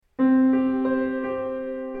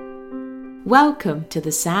Welcome to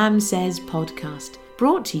the Sam Says podcast,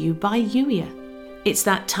 brought to you by Youier. It's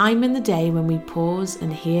that time in the day when we pause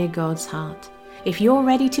and hear God's heart. If you're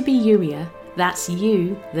ready to be Youier, that's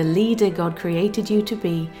you, the leader God created you to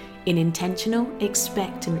be, in intentional,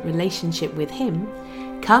 expectant relationship with Him,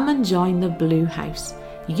 come and join the Blue House,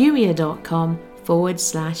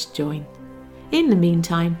 youier.com/join. In the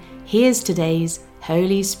meantime, here's today's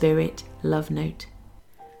Holy Spirit love note.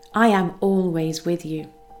 I am always with you.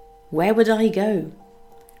 Where would I go?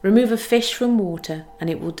 Remove a fish from water and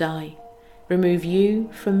it will die. Remove you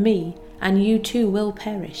from me and you too will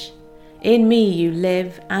perish. In me you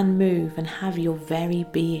live and move and have your very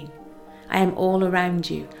being. I am all around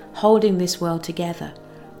you, holding this world together,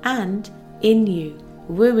 and in you,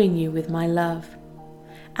 wooing you with my love.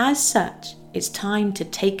 As such, it's time to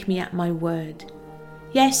take me at my word.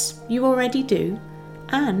 Yes, you already do,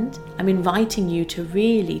 and I'm inviting you to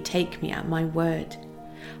really take me at my word.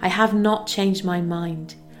 I have not changed my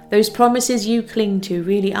mind. Those promises you cling to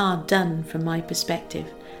really are done from my perspective,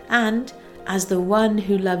 and as the one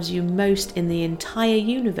who loves you most in the entire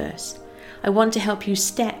universe, I want to help you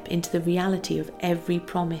step into the reality of every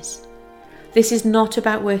promise. This is not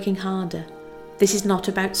about working harder. This is not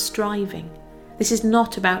about striving. This is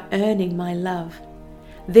not about earning my love.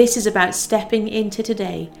 This is about stepping into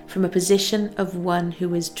today from a position of one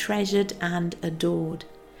who is treasured and adored.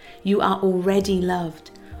 You are already loved,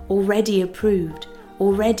 already approved,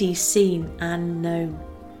 already seen and known.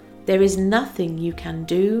 There is nothing you can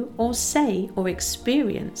do or say or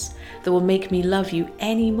experience that will make me love you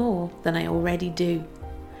any more than I already do.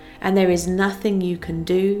 And there is nothing you can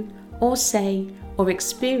do or say or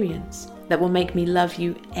experience that will make me love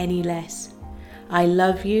you any less. I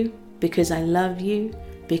love you because I love you,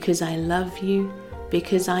 because I love you,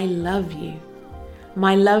 because I love you.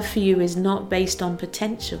 My love for you is not based on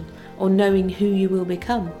potential or knowing who you will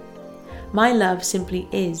become. My love simply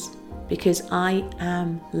is, because I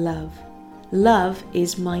am love. Love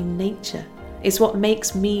is my nature. It's what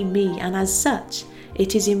makes me me, and as such,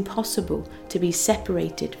 it is impossible to be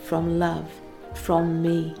separated from love, from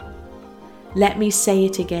me. Let me say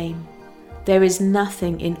it again. There is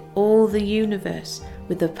nothing in all the universe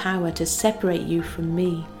with the power to separate you from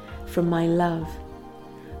me, from my love.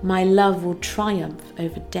 My love will triumph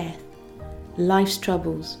over death, life's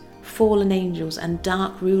troubles, fallen angels and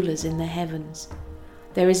dark rulers in the heavens.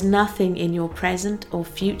 There is nothing in your present or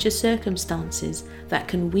future circumstances that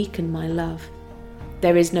can weaken my love.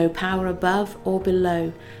 There is no power above or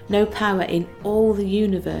below, no power in all the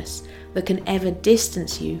universe that can ever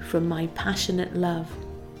distance you from my passionate love.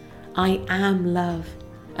 I am love,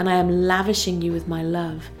 and I am lavishing you with my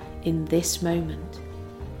love in this moment.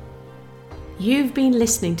 You've been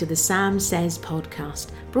listening to the Sam Says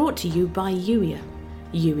podcast, brought to you by Youier.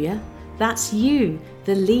 Youier, that's you,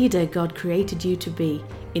 the leader God created you to be,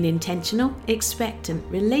 in intentional, expectant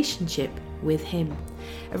relationship with Him.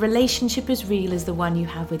 A relationship as real as the one you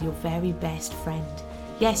have with your very best friend.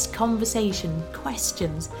 Yes, conversation,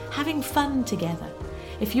 questions, having fun together.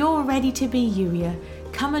 If you're ready to be Youier,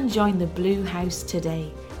 come and join the Blue House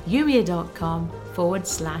today,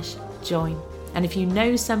 youier.com/join. And if you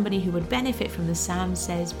know somebody who would benefit from the Sam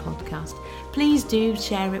Says podcast, please do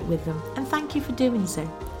share it with them, and thank you for doing so.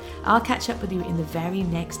 I'll catch up with you in the very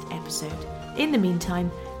next episode. In the meantime,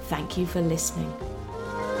 thank you for listening.